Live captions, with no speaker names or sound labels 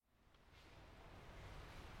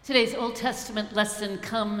Today's Old Testament lesson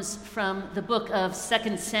comes from the book of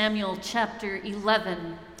 2 Samuel chapter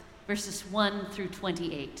 11, verses 1 through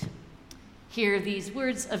 28. Hear these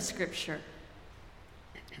words of Scripture.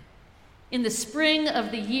 In the spring of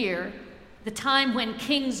the year, the time when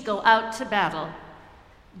kings go out to battle,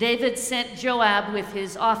 David sent Joab with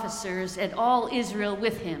his officers and all Israel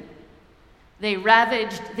with him. They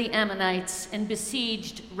ravaged the Ammonites and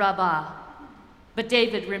besieged Rabbah, but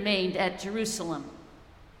David remained at Jerusalem.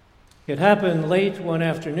 It happened late one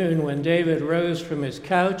afternoon when David rose from his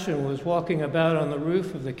couch and was walking about on the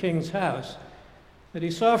roof of the king's house that he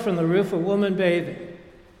saw from the roof a woman bathing.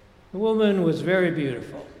 The woman was very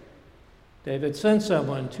beautiful. David sent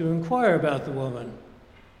someone to inquire about the woman.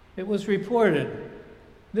 It was reported,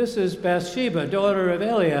 "This is Bathsheba, daughter of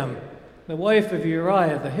Eliam, the wife of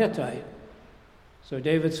Uriah the Hittite." So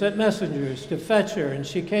David sent messengers to fetch her, and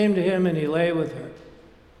she came to him, and he lay with her.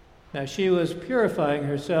 Now she was purifying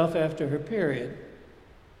herself after her period.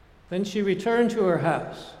 Then she returned to her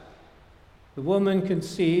house. The woman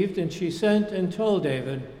conceived, and she sent and told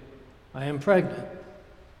David, "I am pregnant."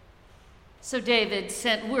 So David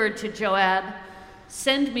sent word to Joab,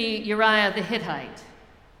 "Send me Uriah the Hittite."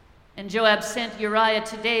 And Joab sent Uriah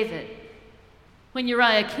to David. When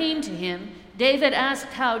Uriah came to him, David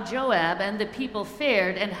asked how Joab and the people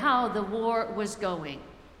fared and how the war was going.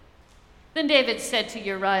 Then David said to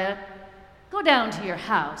Uriah, "Go down to your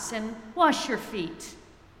house and wash your feet."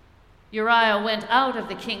 Uriah went out of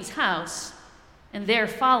the king's house, and there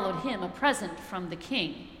followed him a present from the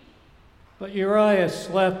king. But Uriah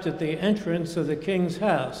slept at the entrance of the king's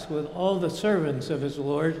house with all the servants of his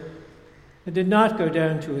lord, and did not go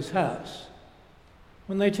down to his house.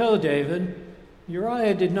 When they told David,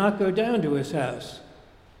 Uriah did not go down to his house.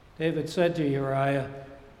 David said to Uriah,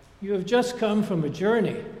 "You have just come from a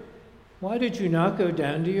journey. Why did you not go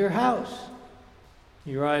down to your house?"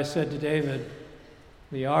 Uriah said to David,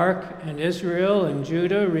 "The ark and Israel and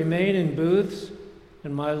Judah remain in booths,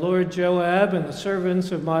 and my lord Joab and the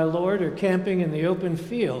servants of my lord are camping in the open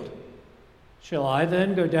field. Shall I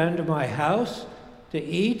then go down to my house to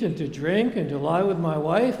eat and to drink and to lie with my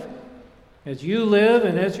wife? As you live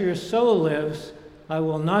and as your soul lives, I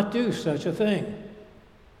will not do such a thing."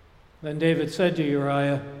 Then David said to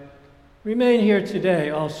Uriah, "Remain here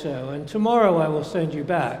today also, and tomorrow I will send you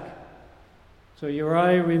back." So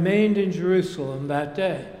Uriah remained in Jerusalem that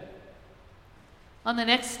day. On the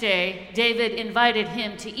next day, David invited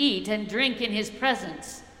him to eat and drink in his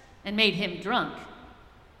presence and made him drunk.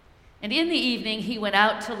 And in the evening he went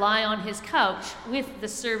out to lie on his couch with the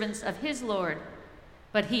servants of his lord,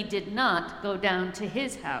 but he did not go down to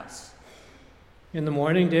his house. In the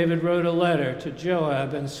morning David wrote a letter to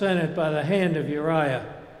Joab and sent it by the hand of Uriah.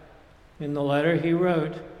 In the letter he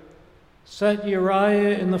wrote, "Set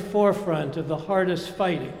Uriah in the forefront of the hardest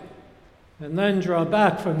fighting, and then draw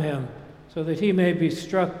back from him so that he may be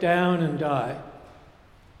struck down and die."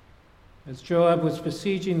 As Joab was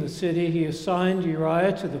besieging the city, he assigned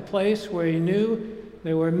Uriah to the place where he knew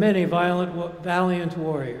there were many valiant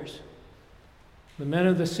warriors. The men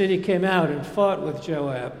of the city came out and fought with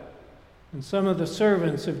Joab, and some of the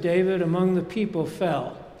servants of David among the people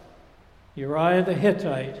fell. Uriah the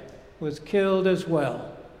Hittite was killed as well.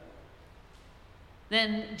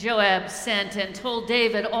 Then Joab sent and told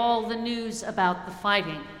David all the news about the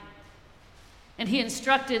fighting. And he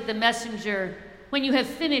instructed the messenger, "When you have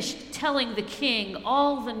finished telling the king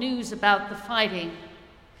all the news about the fighting,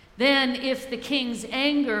 then if the king's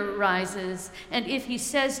anger rises, and if he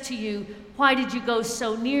says to you, 'Why did you go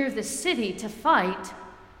so near the city to fight?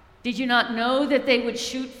 Did you not know that they would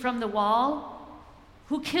shoot from the wall?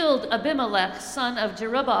 Who killed Abimelech, son of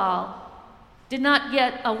Jerubbaal? Did not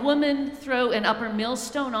yet a woman throw an upper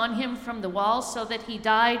millstone on him from the wall so that he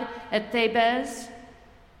died at Thebez?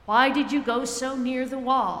 Why did you go so near the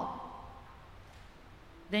wall?'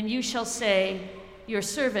 Then you shall say, 'Your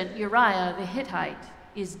servant Uriah the Hittite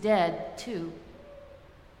is dead too.'"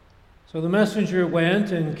 So the messenger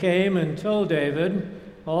went and came and told David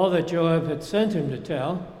all that Joab had sent him to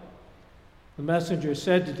tell. The messenger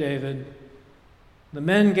said to David, "The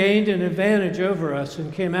men gained an advantage over us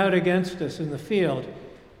and came out against us in the field,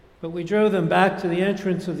 but we drove them back to the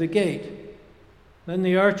entrance of the gate. Then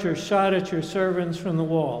the archers shot at your servants from the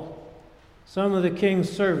wall. Some of the king's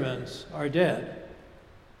servants are dead,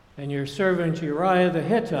 and your servant Uriah the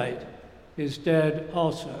Hittite is dead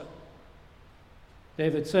also."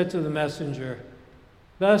 David said to the messenger,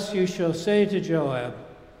 "Thus you shall say to Joab,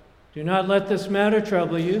 'Do not let this matter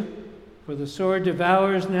trouble you, for the sword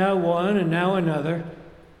devours now one and now another.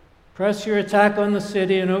 Press your attack on the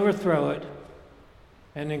city and overthrow it,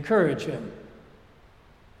 and encourage him.'"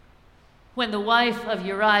 When the wife of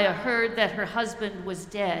Uriah heard that her husband was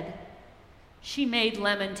dead, she made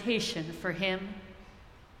lamentation for him.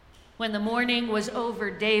 When the mourning was over,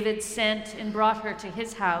 David sent and brought her to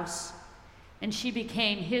his house, and she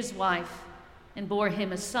became his wife and bore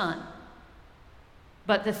him a son.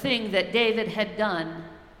 But the thing that David had done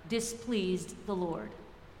displeased the Lord.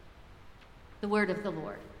 The word of the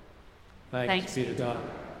Lord. Thanks be to God.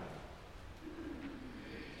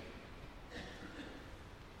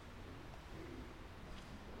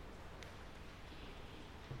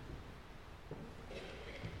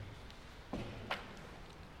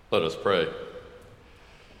 Let us pray.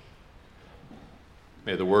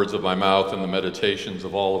 May the words of my mouth and the meditations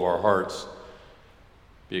of all of our hearts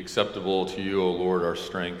be acceptable to you, O Lord, our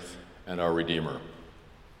strength and our Redeemer.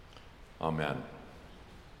 Amen.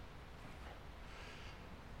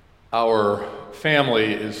 Our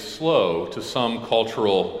family is slow to some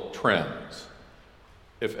cultural trends,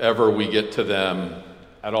 if ever we get to them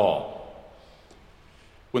at all.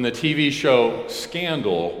 When the TV show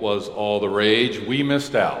Scandal was all the rage, we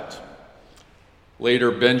missed out, later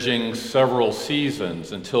binging several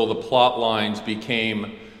seasons until the plot lines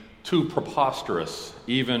became too preposterous,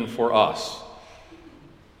 even for us.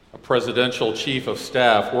 A presidential chief of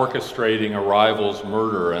staff orchestrating a rival's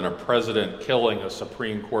murder and a president killing a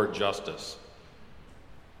Supreme Court justice.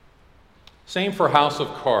 Same for House of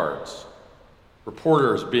Cards,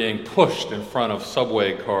 reporters being pushed in front of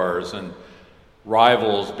subway cars and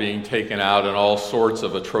rivals being taken out in all sorts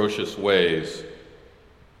of atrocious ways.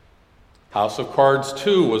 House of Cards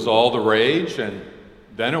 2 was all the rage, and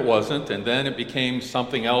then it wasn't, and then it became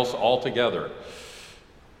something else altogether.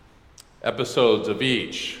 Episodes of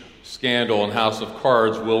each, Scandal and House of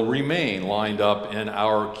Cards, will remain lined up in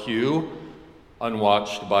our queue,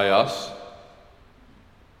 unwatched by us.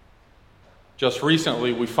 Just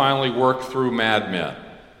recently, we finally worked through Mad Men.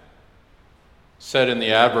 Set in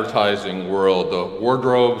the advertising world, the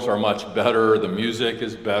wardrobes are much better, the music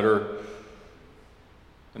is better,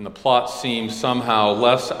 and the plot seems somehow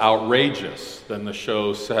less outrageous than the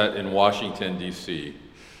show set in Washington, D.C.,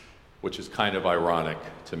 which is kind of ironic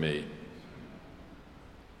to me.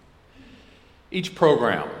 Each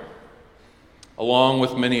program, along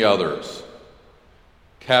with many others,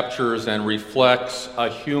 captures and reflects a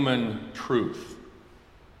human truth,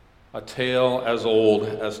 a tale as old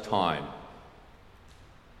as time.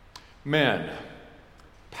 Men,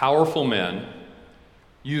 powerful men,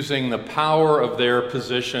 using the power of their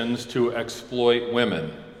positions to exploit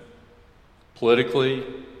women, politically,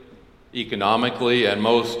 economically, and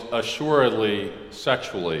most assuredly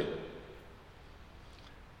sexually.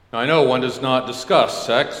 Now, I know one does not discuss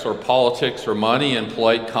sex or politics or money in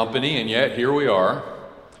polite company, and yet here we are,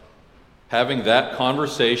 having that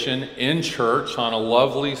conversation in church on a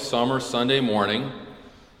lovely summer Sunday morning,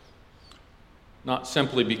 not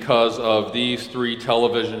simply because of these 3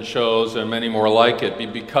 television shows and many more like it,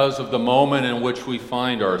 but because of the moment in which we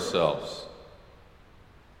find ourselves.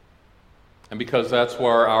 And because that's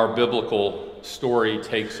where our biblical story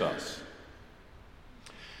takes us.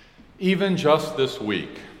 Even just this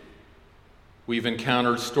week, we've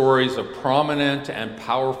encountered stories of prominent and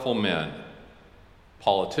powerful men,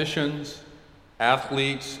 politicians,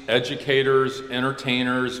 athletes, educators,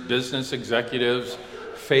 entertainers, business executives,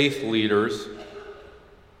 faith leaders,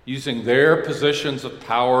 using their positions of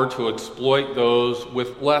power to exploit those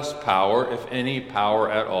with less power, if any power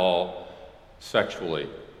at all, sexually.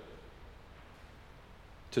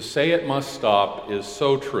 To say it must stop is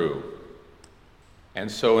so true and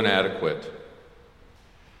so inadequate.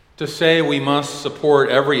 To say we must support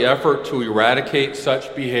every effort to eradicate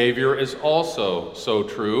such behavior is also so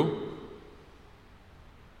true,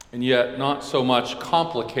 and yet not so much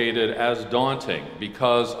complicated as daunting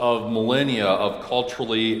because of millennia of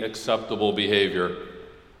culturally acceptable behavior.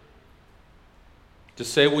 To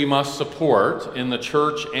say we must support in the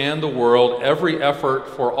church and the world every effort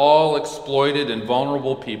for all exploited and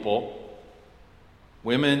vulnerable people,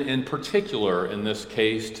 women in particular in this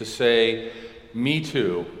case, to say, "Me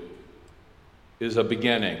too," is a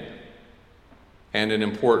beginning and an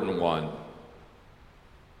important one.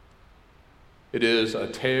 It is a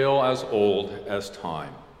tale as old as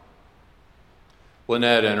time.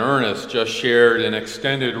 Lynette and Ernest just shared an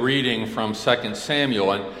extended reading from 2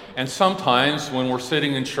 Samuel, and sometimes when we're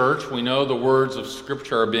sitting in church, we know the words of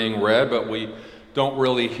Scripture are being read, but we don't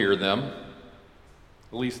really hear them.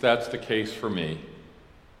 At least that's the case for me.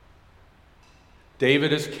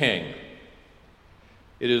 David is king.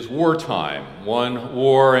 It is wartime, one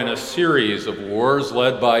war in a series of wars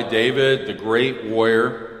led by David, the great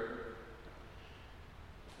warrior.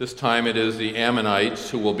 This time it is the Ammonites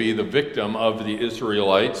who will be the victim of the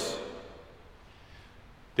Israelites.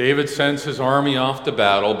 David sends his army off to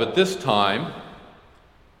battle, but this time,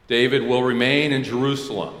 David will remain in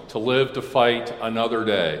Jerusalem to live to fight another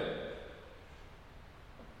day.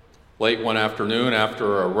 Late one afternoon,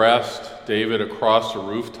 after a rest, David across a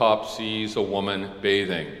rooftop sees a woman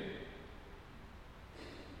bathing.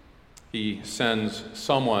 He sends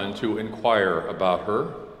someone to inquire about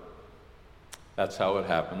her. That's how it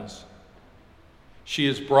happens. She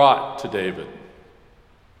is brought to David.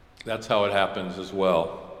 That's how it happens as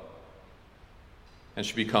well. And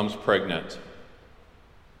she becomes pregnant.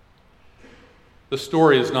 The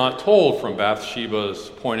story is not told from Bathsheba's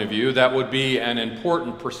point of view. That would be an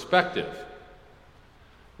important perspective,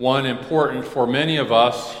 one important for many of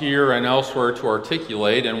us here and elsewhere to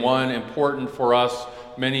articulate, and one important for us,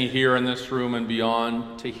 many here in this room and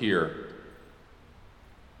beyond, to hear.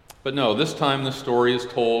 But no, this time the story is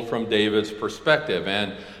told from David's perspective,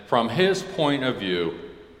 and from his point of view,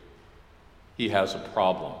 he has a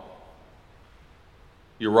problem.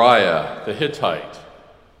 Uriah the Hittite,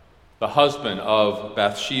 the husband of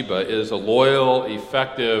Bathsheba, is a loyal,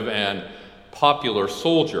 effective, and popular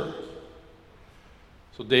soldier.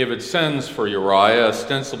 So David sends for Uriah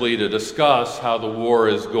ostensibly to discuss how the war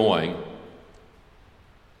is going.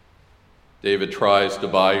 David tries to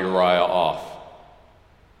buy Uriah off.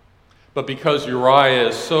 But because Uriah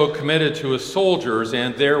is so committed to his soldiers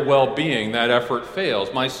and their well-being, that effort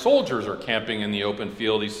fails. My soldiers are camping in the open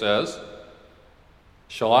field, he says.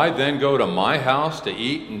 Shall I then go to my house to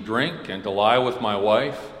eat and drink and to lie with my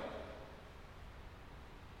wife?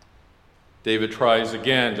 David tries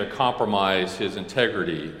again to compromise his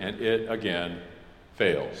integrity, and it again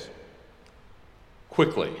fails.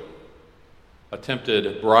 Quickly,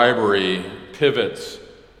 attempted bribery pivots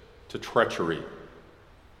to treachery.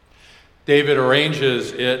 David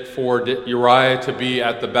arranges it for Uriah to be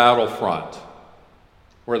at the battlefront,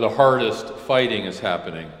 where the hardest fighting is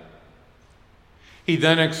happening. He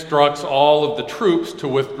then instructs all of the troops to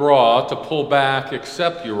withdraw, to pull back,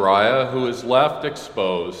 except Uriah, who is left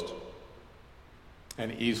exposed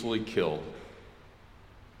and easily killed.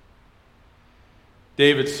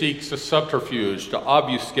 David seeks a subterfuge to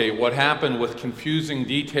obfuscate what happened with confusing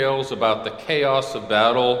details about the chaos of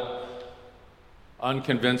battle,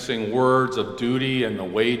 unconvincing words of duty and the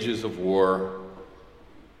wages of war.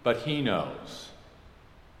 But he knows,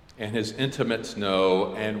 and his intimates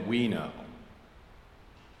know, and we know.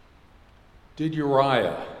 Did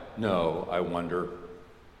Uriah know, I wonder?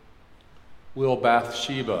 Will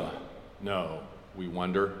Bathsheba know, we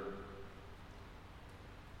wonder?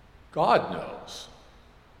 God knows.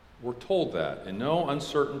 We're told that in no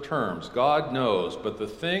uncertain terms. God knows, but the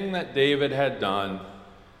thing that David had done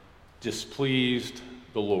displeased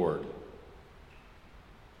the Lord.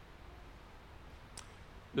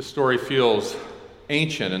 This story feels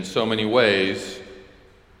ancient in so many ways,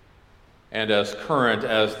 and as current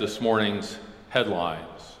as this morning's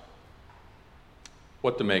headlines.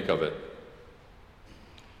 What to make of it?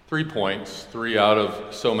 3 points, 3 out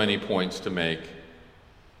of so many points to make.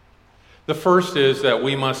 The first is that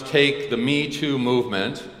we must take the Me Too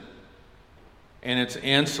movement and its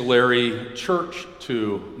ancillary Church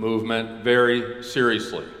Too movement very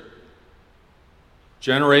seriously.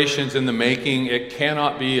 Generations in the making, it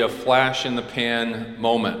cannot be a flash-in-the-pan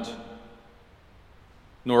moment,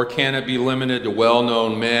 nor can it be limited to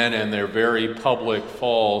well-known men and their very public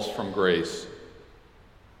falls from grace.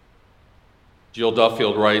 Jill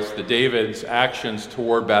Duffield writes that David's actions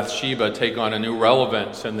toward Bathsheba take on a new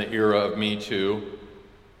relevance in the era of Me Too.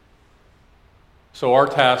 So our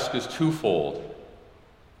task is twofold: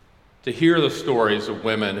 to hear the stories of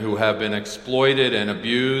women who have been exploited and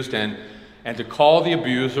abused, and to call the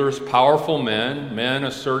abusers powerful men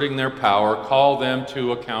asserting their power, call them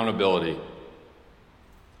to accountability.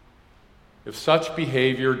 If such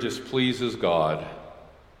behavior displeases God,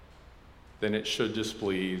 then it should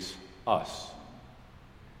displease us.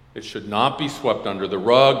 It should not be swept under the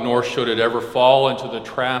rug, nor should it ever fall into the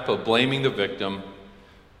trap of blaming the victim.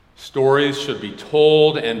 Stories should be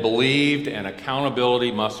told and believed, and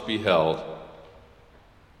accountability must be held.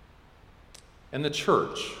 And the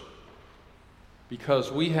church,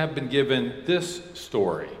 because we have been given this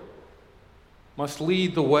story, must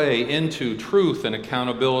lead the way into truth and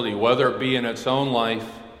accountability, whether it be in its own life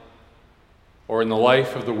or in the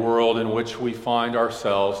life of the world in which we find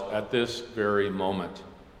ourselves at this very moment.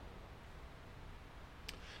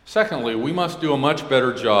 Secondly, we must do a much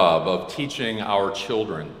better job of teaching our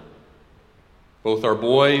children, both our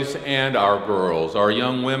boys and our girls, our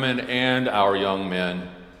young women and our young men,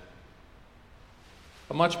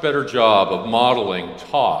 a much better job of modeling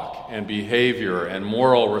talk and behavior and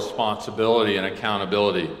moral responsibility and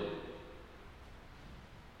accountability.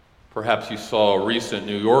 Perhaps you saw a recent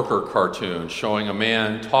New Yorker cartoon showing a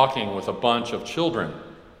man talking with a bunch of children.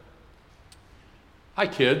 "Hi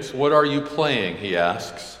kids, what are you playing?" he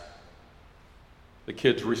asks. The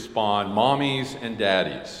kids respond, "Mommies and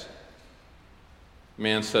daddies." The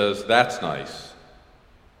man says, "That's nice."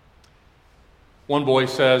 One boy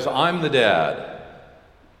says, "I'm the dad.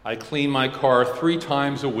 I clean my car 3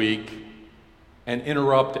 times a week and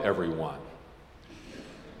interrupt everyone."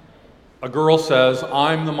 A girl says,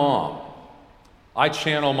 "I'm the mom. I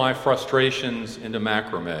channel my frustrations into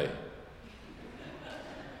macrame."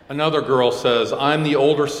 Another girl says, "I'm the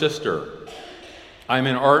older sister. I'm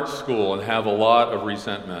in art school and have a lot of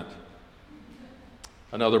resentment."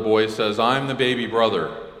 Another boy says, "I'm the baby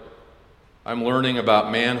brother. I'm learning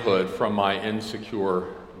about manhood from my insecure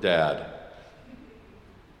dad."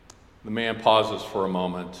 The man pauses for a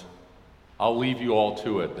moment. "I'll leave you all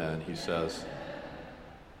to it then," he says.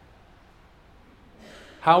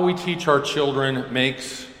 How we teach our children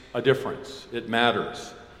makes a difference. It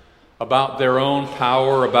matters. About their own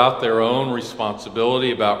power, about their own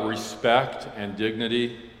responsibility, about respect and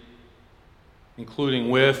dignity, including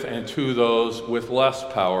with and to those with less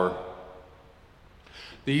power.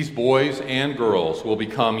 These boys and girls will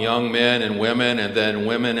become young men and women, and then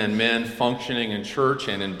women and men functioning in church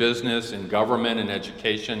and in business, in government and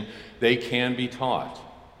education. They can be taught.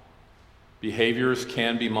 Behaviors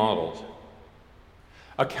can be modeled.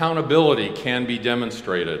 Accountability can be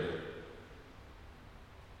demonstrated.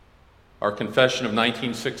 Our confession of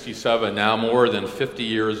 1967, now more than 50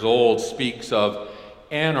 years old, speaks of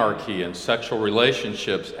anarchy in sexual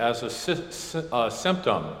relationships as a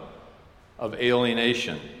symptom of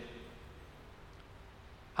alienation.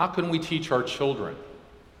 How can we teach our children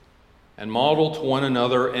and model to one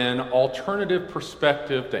another an alternative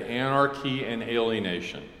perspective to anarchy and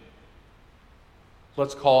alienation?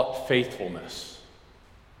 Let's call it faithfulness,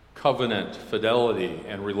 covenant, fidelity,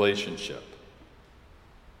 and relationship.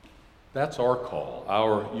 That's our call,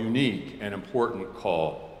 our unique and important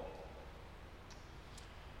call.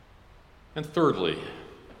 And thirdly,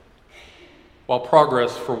 while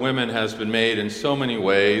progress for women has been made in so many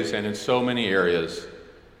ways and in so many areas,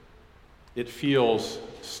 it feels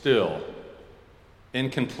still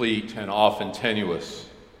incomplete and often tenuous.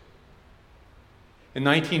 In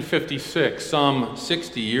 1956, some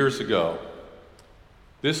 60 years ago,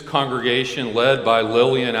 this congregation, led by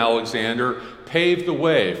Lillian Alexander, paved the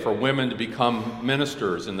way for women to become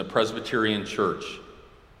ministers in the Presbyterian Church.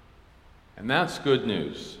 And that's good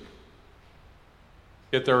news.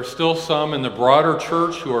 Yet there are still some in the broader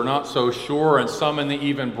church who are not so sure, and some in the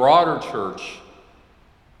even broader church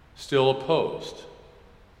still opposed.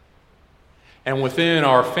 And within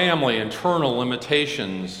our family, internal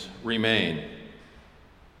limitations remain.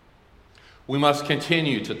 We must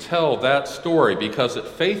continue to tell that story because it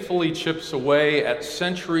faithfully chips away at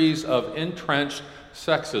centuries of entrenched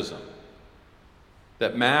sexism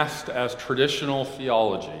that masked as traditional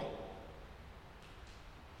theology.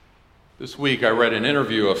 This week I read an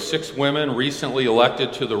interview of 6 women recently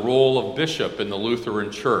elected to the role of bishop in the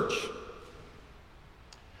Lutheran Church.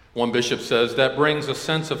 One bishop says that brings a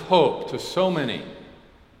sense of hope to so many,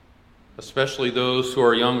 especially those who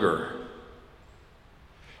are younger.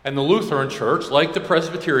 And the Lutheran Church, like the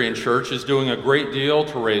Presbyterian Church, is doing a great deal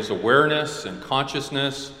to raise awareness and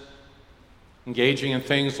consciousness, engaging in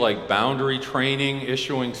things like boundary training,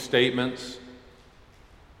 issuing statements.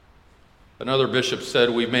 Another bishop said,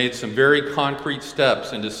 "We've made some very concrete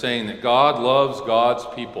steps into saying that God loves God's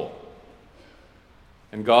people.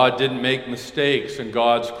 And God didn't make mistakes in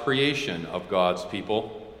God's creation of God's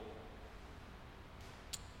people."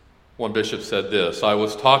 One bishop said this, "I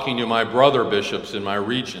was talking to my brother bishops in my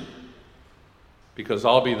region because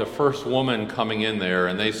I'll be the first woman coming in there,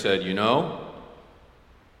 and they said,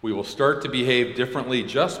 we will start to behave differently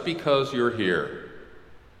just because you're here."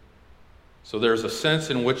 So there's a sense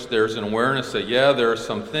in which there's an awareness that, there are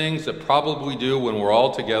some things that probably do when we're all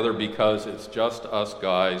together because it's just us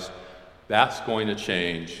guys. That's going to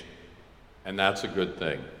change, and that's a good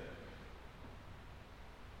thing.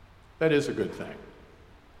 That is a good thing.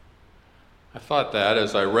 I thought that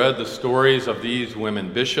as I read the stories of these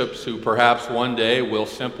women bishops who perhaps one day will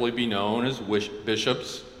simply be known as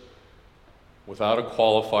bishops without a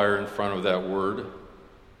qualifier in front of that word.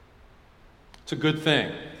 It's a good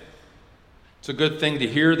thing. It's a good thing to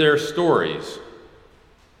hear their stories,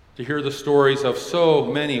 to hear the stories of so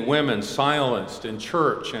many women silenced in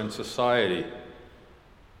church and society,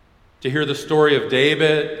 to hear the story of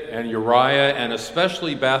David and Uriah and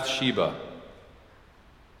especially Bathsheba,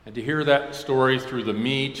 and to hear that story through the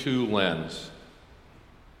Me Too lens.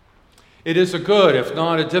 It is a good, if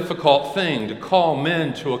not a difficult thing, to call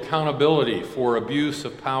men to accountability for abuse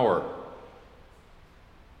of power.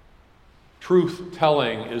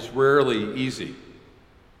 Truth-telling is rarely easy,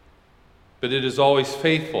 but it is always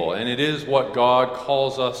faithful, and it is what God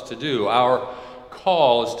calls us to do. Our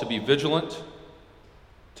call is to be vigilant,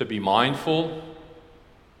 to be mindful,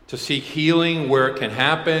 to seek healing where it can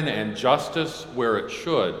happen and justice where it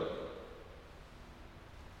should.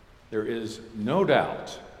 There is no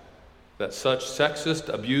doubt that such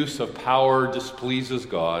sexist abuse of power displeases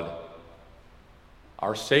God.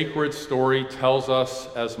 Our sacred story tells us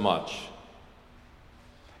as much.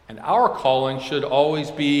 And our calling should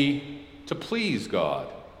always be to please God.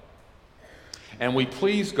 And we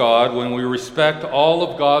please God when we respect all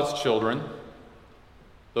of God's children,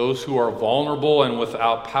 those who are vulnerable and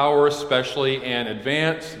without power especially, and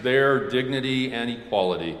advance their dignity and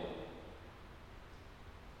equality.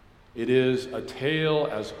 It is a tale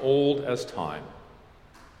as old as time,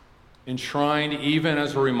 enshrined even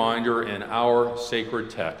as a reminder in our sacred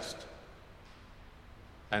text.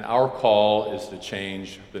 And our call is to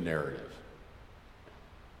change the narrative.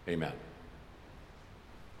 Amen.